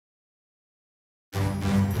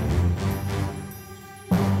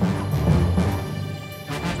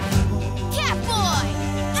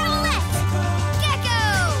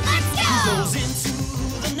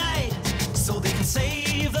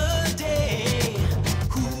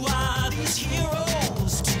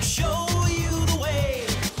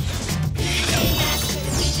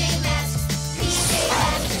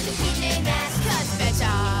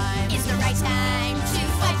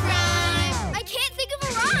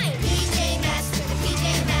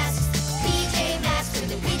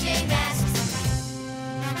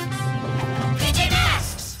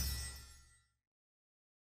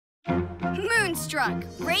struck.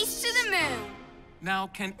 Race to the moon. Now,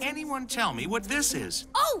 can anyone tell me what this is?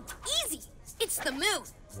 Oh, easy. It's the moon.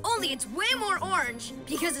 Only it's way more orange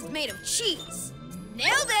because it's made of cheese.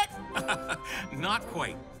 Nailed it! Not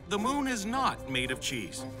quite. The moon is not made of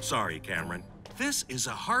cheese. Sorry, Cameron. This is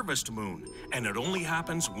a harvest moon, and it only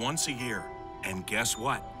happens once a year. And guess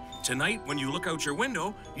what? Tonight, when you look out your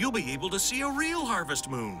window, you'll be able to see a real harvest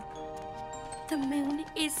moon. The moon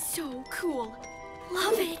is so cool.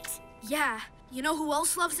 Love it. Yeah. You know who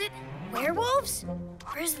else loves it? Werewolves?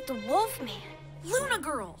 Or is it the Wolf Man? Luna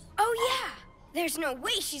Girl. Oh, yeah. There's no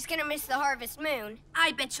way she's gonna miss the harvest moon.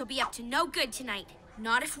 I bet she'll be up to no good tonight.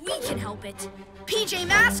 Not if we can help it. PJ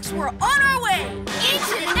Masks, we're on our way!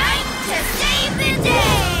 Into the night to save the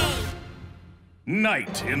day!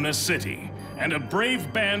 Night in the city, and a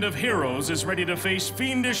brave band of heroes is ready to face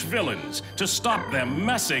fiendish villains to stop them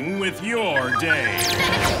messing with your day.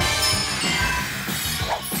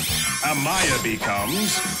 Amaya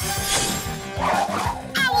becomes...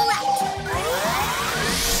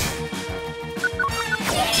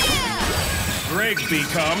 Greg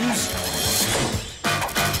becomes...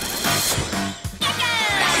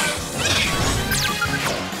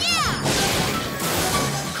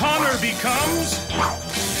 Connor becomes...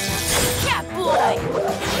 Catboy!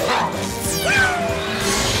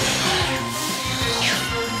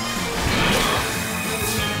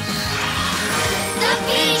 The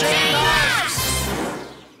PJ Masks!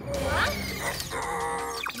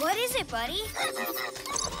 What is it, buddy?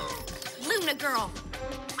 Luna Girl.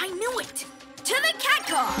 I knew it. To the cat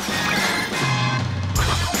car!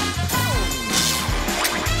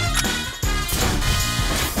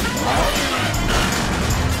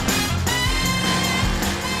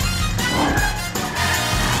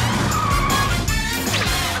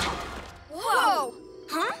 Whoa!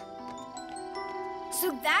 Huh?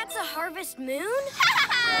 So that's a harvest moon?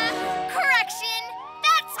 Correction!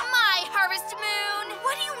 That's my harvest moon!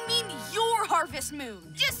 What do you mean, your harvest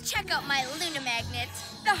moon? Just check out my Luna magnets.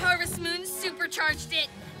 The harvest moon supercharged it.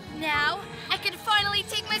 Now, I can finally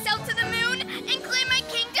take myself to the moon and claim my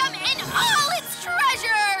kingdom and all its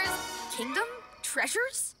treasures! Kingdom?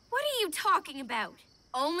 Treasures? What are you talking about?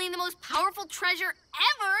 Only the most powerful treasure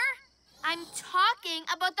ever? I'm talking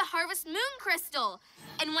about the harvest moon crystal.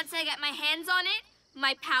 And once I get my hands on it,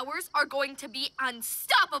 my powers are going to be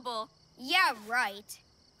unstoppable. Yeah, right.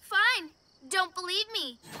 Fine. Don't believe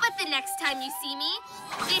me. But the next time you see me,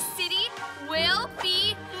 this city will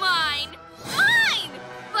be mine. Mine!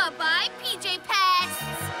 Bye-bye, PJ Pests!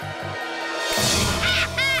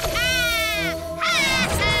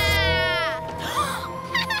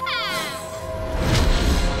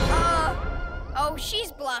 Oh,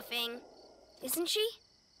 she's bluffing. Isn't she?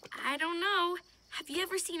 I don't know. Have you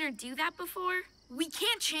ever seen her do that before? We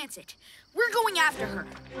can't chance it. We're going after her.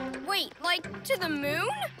 Wait, like to the moon?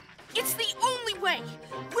 It's the only way.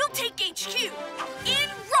 We'll take HQ in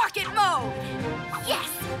rocket mode. Yes!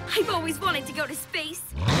 I've always wanted to go to space.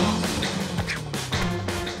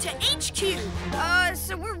 To HQ.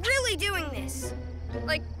 So we're really doing this.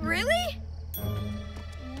 Like, really?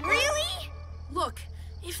 Really? Look,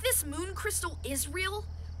 if this moon crystal is real,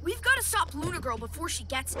 we've got to stop Luna Girl before she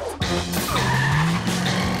gets it.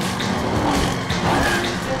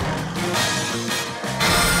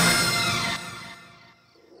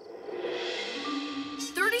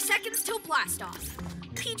 30 seconds till blast off.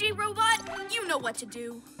 PJ Robot, you know what to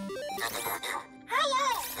do.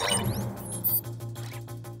 Hello!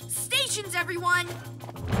 Stations, everyone!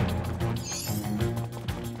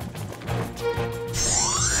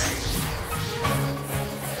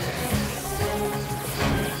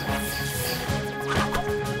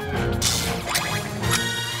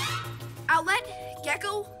 Outlet,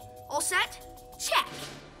 Gecko, all set? Check.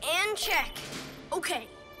 And check. Okay.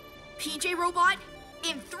 PJ Robot,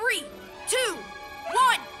 in 3, 2,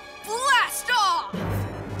 1, blast off!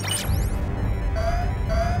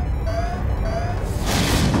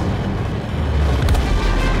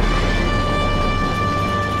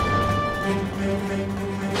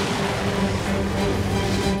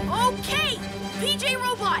 Okay, PJ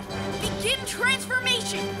Robot, begin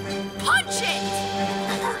transformation. Punch it!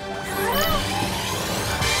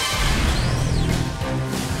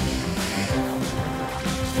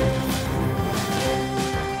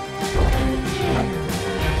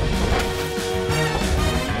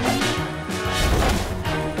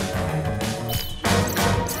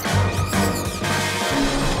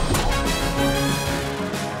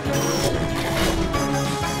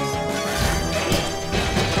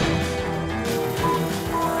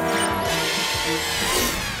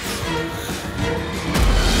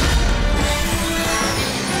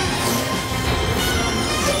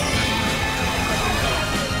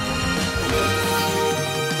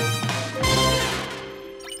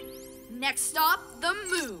 Next stop, the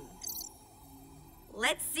moon.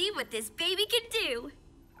 Let's see what this baby can do.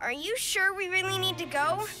 Are you sure we really need to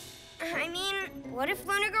go? I mean, what if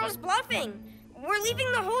Luna Girl's bluffing? We're leaving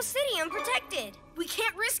the whole city unprotected. We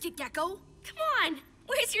can't risk it, Gecko. Come on,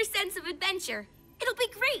 where's your sense of adventure? It'll be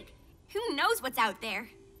great. Who knows what's out there?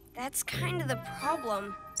 That's kind of the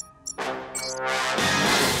problem.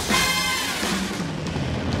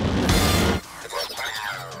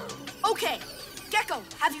 Okay, Gecko,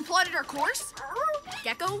 have you plotted our course?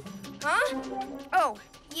 Gecko? Huh? Oh,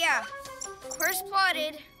 yeah. Course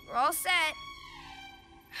plotted. We're all set.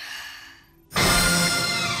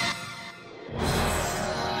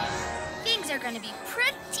 Things are gonna be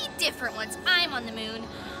pretty different once I'm on the moon.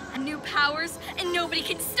 New powers, and nobody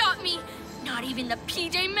can stop me. Not even the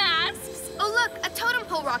PJ Masks. Oh look, a totem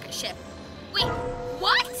pole rocket ship. Wait,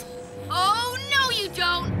 what? Oh, no you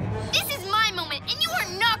don't. This is my moment, and you are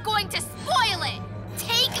not going to spoil it.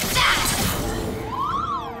 Take that!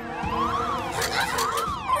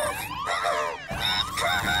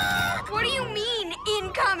 What do you mean,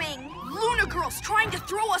 incoming? Luna Girl's trying to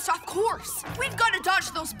throw us off course. We've got to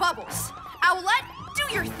dodge those bubbles. Owlette,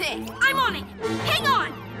 do your thing. I'm on it. Hang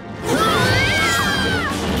on.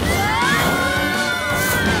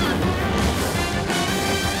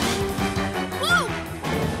 Whoa!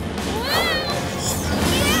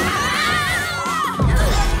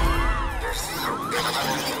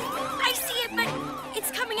 I see it, but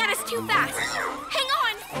it's coming at us too fast. Hang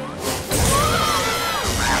on.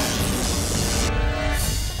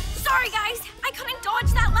 Sorry, guys. I couldn't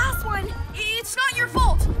dodge that last one. It's not your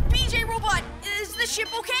fault. PJ Robot, is the ship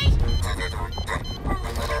okay?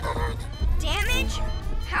 Damage?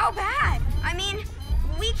 How bad? I mean,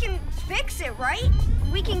 we can fix it, right?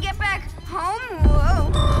 We can get back home?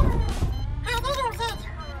 Whoa.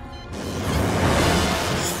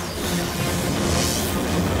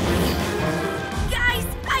 Guys,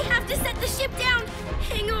 I have to set the ship down.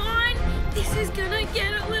 Hang on. This is gonna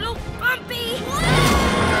get a little bumpy.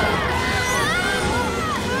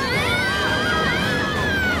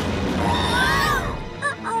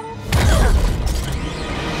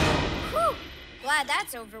 Whew. Glad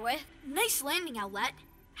that's over with. Nice landing, Owlette.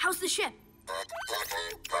 How's the ship?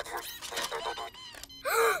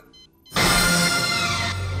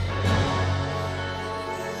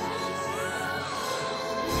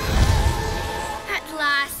 At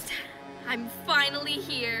last, I'm finally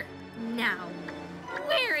here. Now,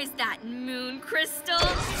 where is that moon crystal?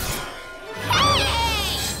 Hey!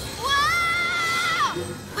 Whoa!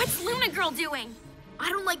 What's Luna Girl doing? I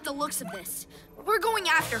don't like the looks of this. We're going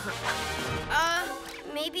after her.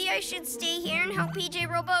 Maybe I should stay here and help PJ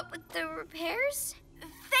Robot with the repairs?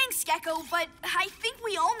 Thanks, Gecko, but I think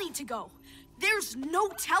we all need to go. There's no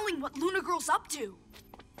telling what Luna Girl's up to.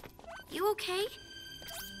 You okay?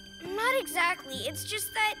 Not exactly. It's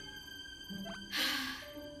just that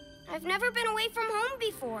I've never been away from home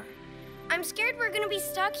before. I'm scared we're gonna be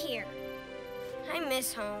stuck here. I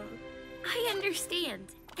miss home. I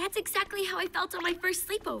understand. That's exactly how I felt on my first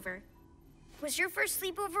sleepover. Was your first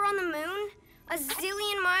sleepover on the moon? A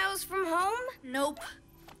zillion miles from home? Nope.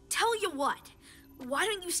 Tell you what, why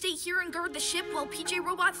don't you stay here and guard the ship while PJ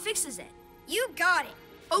Robot fixes it? You got it.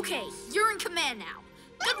 Okay, you're in command now.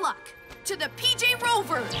 Good luck to the PJ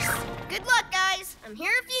Rovers. Good luck, guys. I'm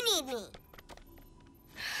here if you need me.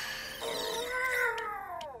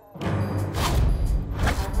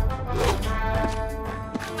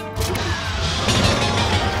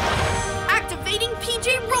 Activating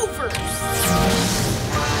PJ Rovers.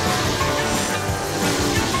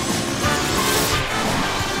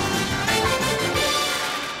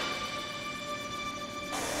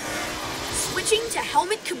 Switching to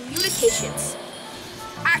helmet communications.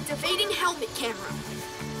 Activating helmet camera.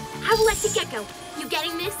 Owlette to Gecko. You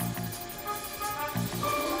getting this?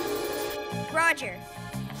 Roger.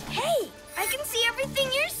 Hey, I can see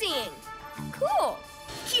everything you're seeing. Cool.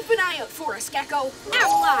 Keep an eye out for us, Gecko.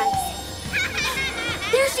 Owl eyes.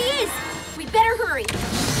 There she is. We better hurry.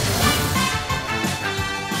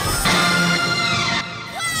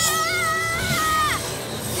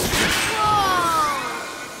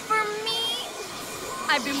 For me?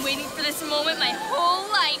 I've been waiting for this moment my whole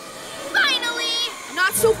life. Finally!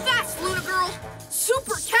 Not so fast, Luna Girl.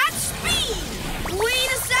 Super cat speed.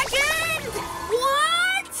 Wait a second.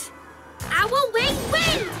 What? Owl wing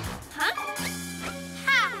wind! Huh?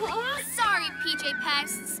 Ha! Sorry, PJ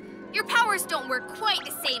Pests. Your powers don't work quite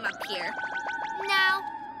the same up here. Now,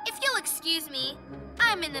 if you'll excuse me,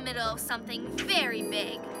 I'm in the middle of something very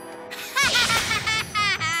big.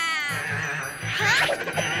 Huh?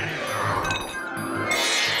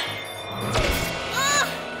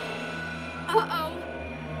 Uh-oh.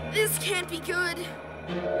 This can't be good.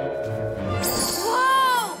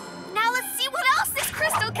 Whoa! Now let's see what else this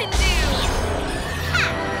crystal can do.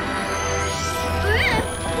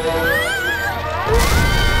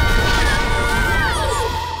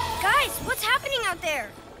 Guys, what's happening out there?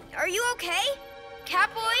 Are you okay?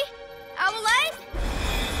 Catboy? Owlette?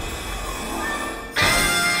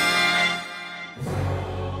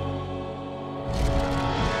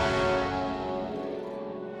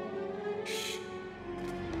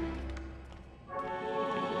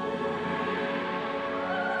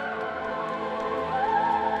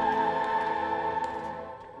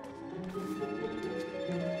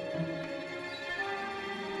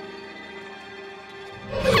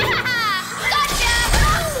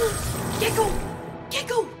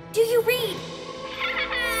 Gecko, do you read?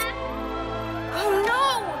 Oh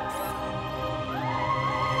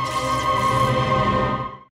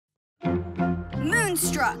no!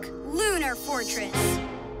 Moonstruck, Lunar Fortress.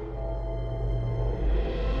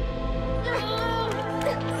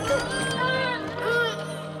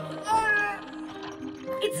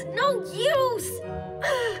 It's no use!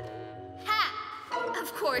 Ha!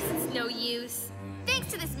 Of course it's no use.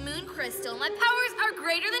 Thanks to this moon crystal, my powers are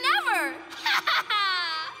greater than ever!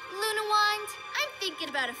 Luna Wand, I'm thinking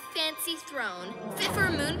about a fancy throne. Fit for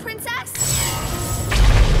a moon princess?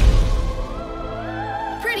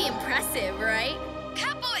 Pretty impressive, right?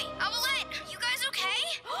 Catboy, Owlette, you guys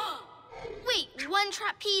okay? Wait, one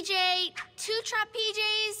trap PJ, two trap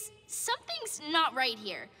PJs? Something's not right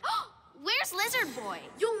here. Where's Lizard Boy?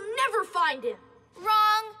 You'll never find him.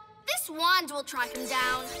 Wrong. This wand will track him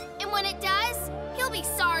down. And when it does, he'll be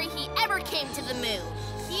sorry he ever came to the moon.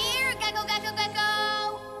 Here, Gecko, Gecko,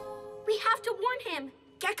 Gecko! We have to warn him.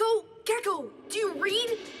 Gecko, do you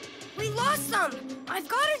read? We lost them. I've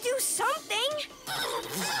got to do something.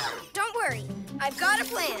 Don't worry. I've got a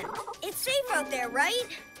plan. It's safe out there, right?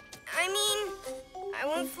 I mean, I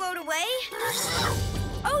won't float away.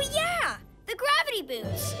 Oh, yeah. The gravity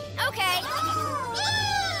boost. Okay.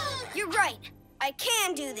 You're right. I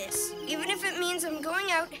can do this, even if it means I'm going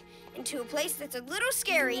out into a place that's a little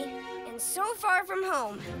scary and so far from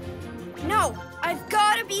home. No, I've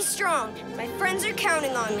got to be strong. My friends are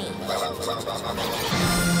counting on me.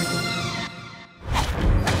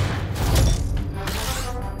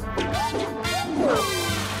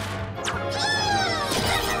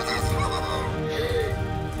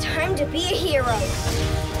 Time to be a hero.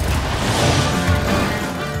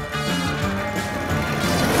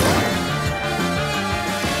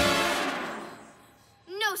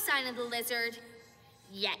 No sign of the lizard.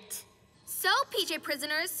 Yet. So, PJ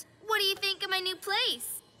prisoners, what do you think of my new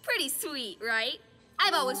place? Pretty sweet, right?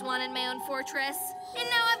 I've always wanted my own fortress, and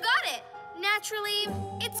now I've got it. Naturally,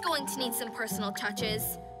 it's going to need some personal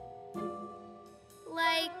touches.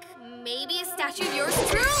 Like, maybe a statue of yours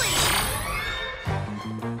truly.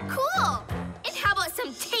 Cool! And how about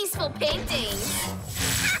some tasteful paintings?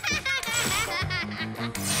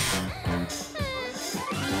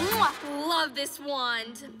 Mwah! Love this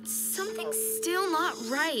wand. Something's still not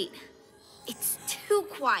right. It's too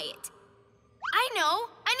quiet. I know.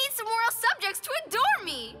 I need some royal subjects to adore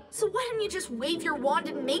me. So why don't you just wave your wand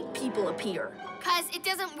and make people appear? 'Cause it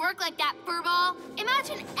doesn't work like that, Furball.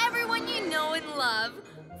 Imagine everyone you know and love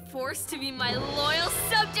forced to be my loyal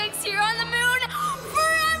subjects here on the moon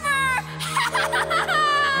forever!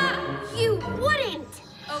 You wouldn't!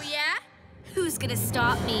 Oh, yeah? Who's gonna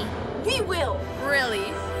stop me? We will!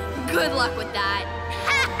 Really? Good luck with that.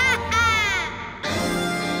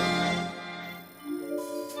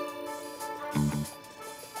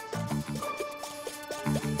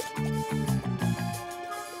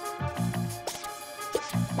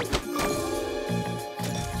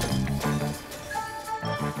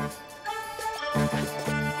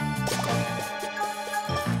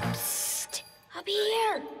 Psst! I'll be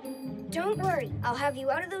here. Don't worry. I'll have you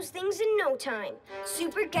out of those things in no time.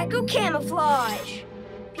 Super Gecko camouflage.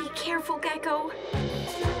 Be careful, Gecko.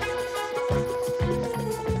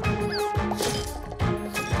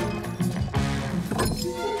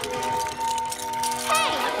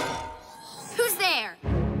 Hey! Who's there?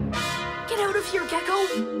 Get out of here, Gecko.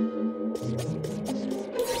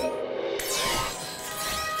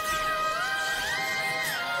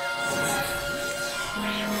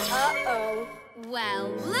 Uh-oh. Well,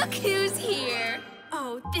 look who's here.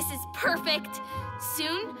 Oh, this is perfect.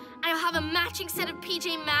 Soon, I'll have a matching set of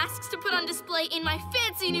PJ masks to put on display in my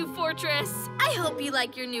fancy new fortress. I hope you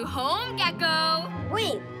like your new home, Gecko.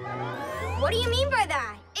 Wait. What do you mean by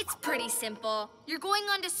that? It's pretty simple. You're going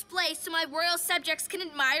on display so my royal subjects can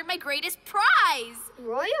admire my greatest prize.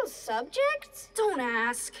 Royal subjects? Don't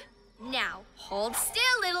ask. Now, hold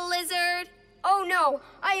still, little lizard. Oh, no. No,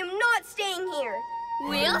 I am not staying here.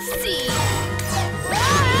 We'll see.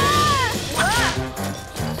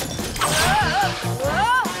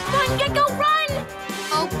 Come on, Gecko, run!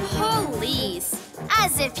 Oh, please.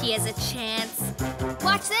 As if he has a chance.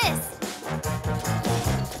 Watch this.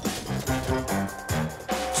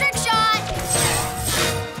 Trick shot!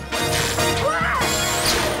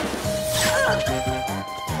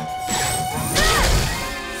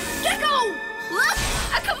 Gecko! Look,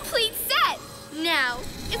 a complete set! Now,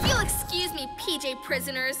 if you'll excuse me, PJ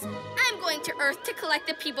prisoners, I'm going to Earth to collect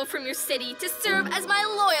the people from your city to serve as my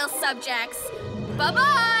loyal subjects.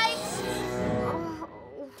 Bye-bye!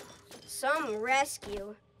 Oh, some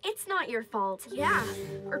rescue. It's not your fault. Yeah,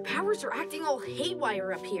 our powers are acting all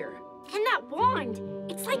haywire up here. And that wand,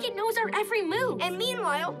 it's like it knows our every move. And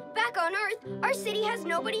meanwhile, back on Earth, our city has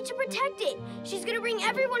nobody to protect it. She's gonna bring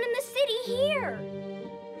everyone in the city here.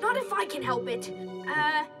 Not if I can help it.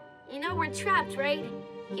 You know we're trapped, right?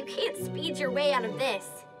 You can't speed your way out of this.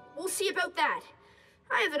 We'll see about that.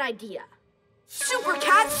 I have an idea. Super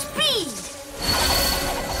Cat Speed!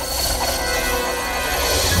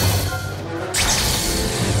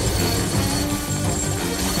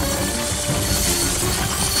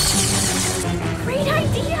 Great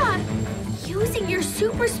idea! Using your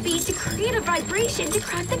super speed to create a vibration to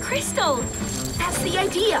crack the crystal. That's the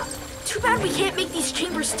idea. Too bad we can't make these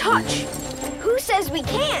chambers touch. Who says we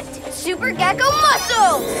can't? Super Gecko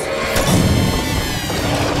Muscles!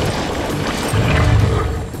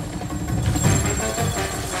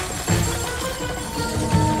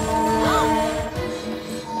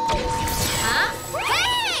 Huh?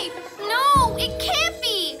 Hey! No, it can't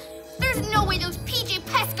be! There's no way those PJ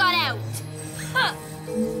pests got out! Huh!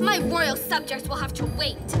 My royal subjects will have to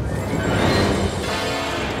wait.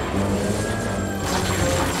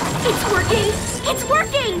 It's working! It's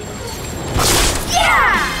working!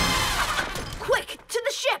 Yeah! Quick, to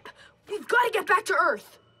the ship! We've got to get back to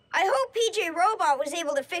Earth. I hope PJ Robot was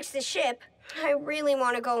able to fix the ship. I really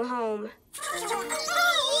want to go home.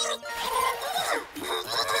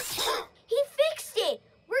 He fixed it!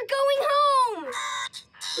 We're going home!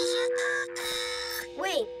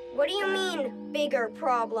 Wait, what do you mean, bigger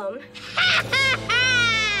problem?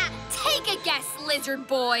 Take a guess, lizard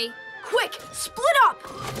boy. Quick, split up!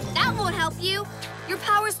 That won't help you. Your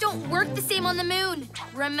powers don't work the same on the moon,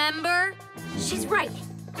 remember? She's right.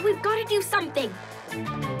 We've got to do something.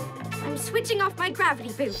 I'm switching off my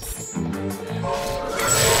gravity boots.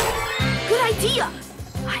 Good idea!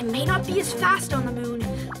 I may not be as fast on the moon,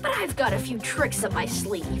 but I've got a few tricks up my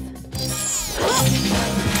sleeve.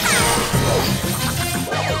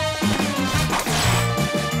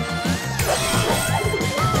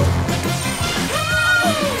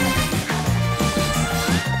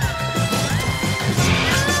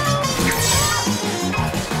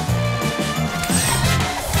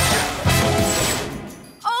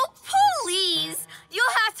 Oh, please!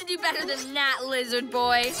 You'll have to do better than that, lizard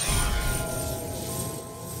boy.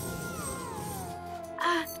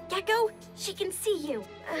 Gecko, she can see you.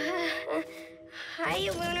 Hi,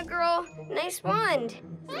 Luna Girl. Nice wand.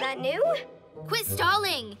 Is that new? Quit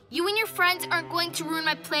stalling. You and your friends aren't going to ruin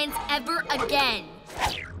my plans ever again.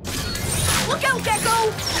 Look out,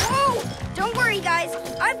 Gecko! Whoa! Don't worry, guys.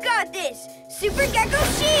 I've got this. Super Gecko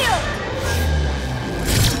Shield!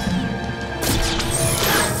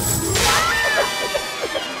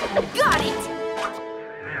 Got it!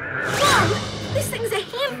 Whoa! This thing's a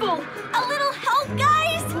handful! A little help, guys!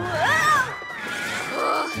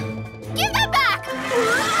 Give that back!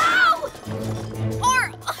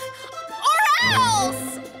 Or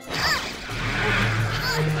else!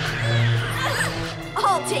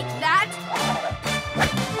 I'll take that!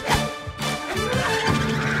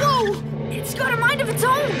 Whoa! It's got a mind of its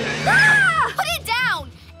own! Ah! Put it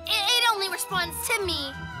down! It only responds to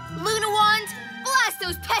me. Luna Wand, blast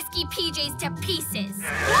those pesky PJs to pieces.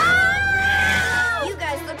 You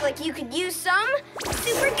guys look like you could use some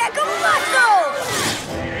Super Gecko Muscles!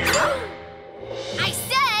 I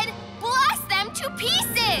said, blast them to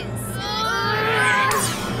pieces!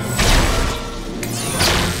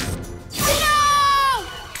 No!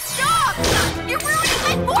 Stop! You're ruining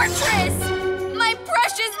my fortress! My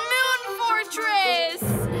precious moon fortress!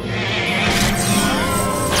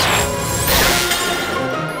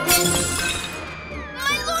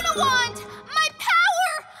 My Luna Wand! My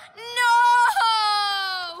power! No!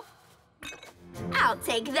 I'll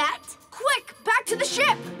take that. Quick, back to the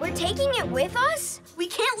ship! We're taking it with us? We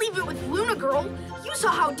can't leave it with Luna Girl. You saw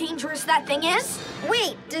how dangerous that thing is.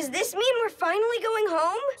 Wait, does this mean we're finally going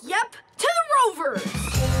home? Yep, to the Rovers!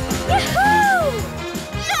 Yahoo!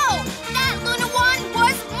 No! That Luna Wand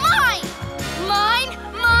was mine! Mine,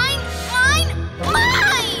 mine, mine,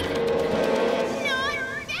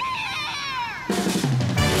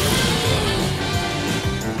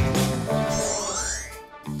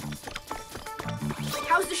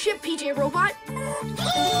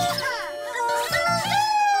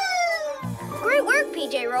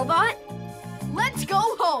 PJ Robot. Let's go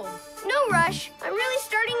home. No rush. I'm really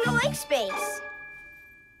starting to like space.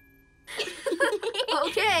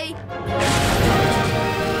 Okay.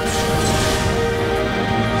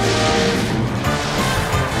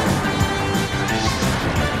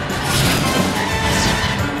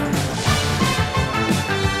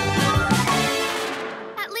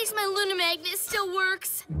 At least my Luna Magnet still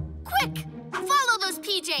works. Quick, follow those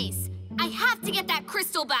PJs. I have to get that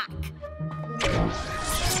crystal back.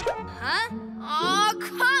 Huh? Oh,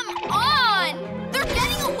 come on! They're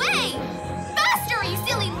getting away! Faster, you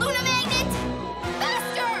silly Luna Magnet!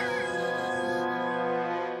 Faster!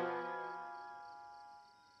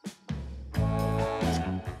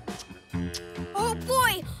 Oh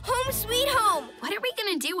boy, home sweet home. What are we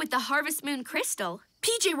gonna do with the Harvest Moon crystal?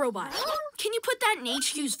 PJ Robot, can you put that in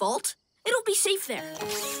HQ's vault? It'll be safe there.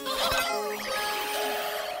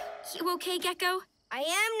 You okay, Gecko? I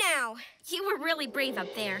am now. You were really brave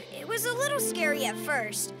up there. It was a little scary at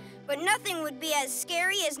first, but nothing would be as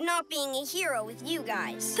scary as not being a hero with you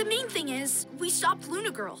guys. The main thing is, we stopped Luna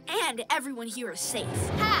Girl, and everyone here is safe.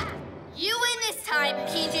 Ha! You win this time,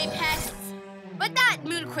 PJ Pests. But that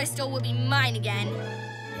moon crystal will be mine again.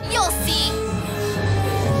 You'll see.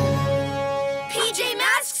 PJ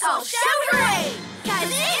Masks all shout hooray! 'Cause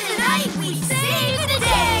in the night we save the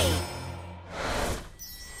day!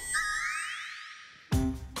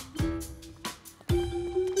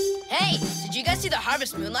 Hey, did you guys see the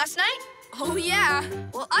harvest moon last night? Oh, yeah.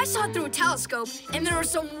 Well, I saw it through a telescope, and there was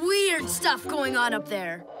some weird stuff going on up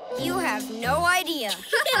there. You have no idea.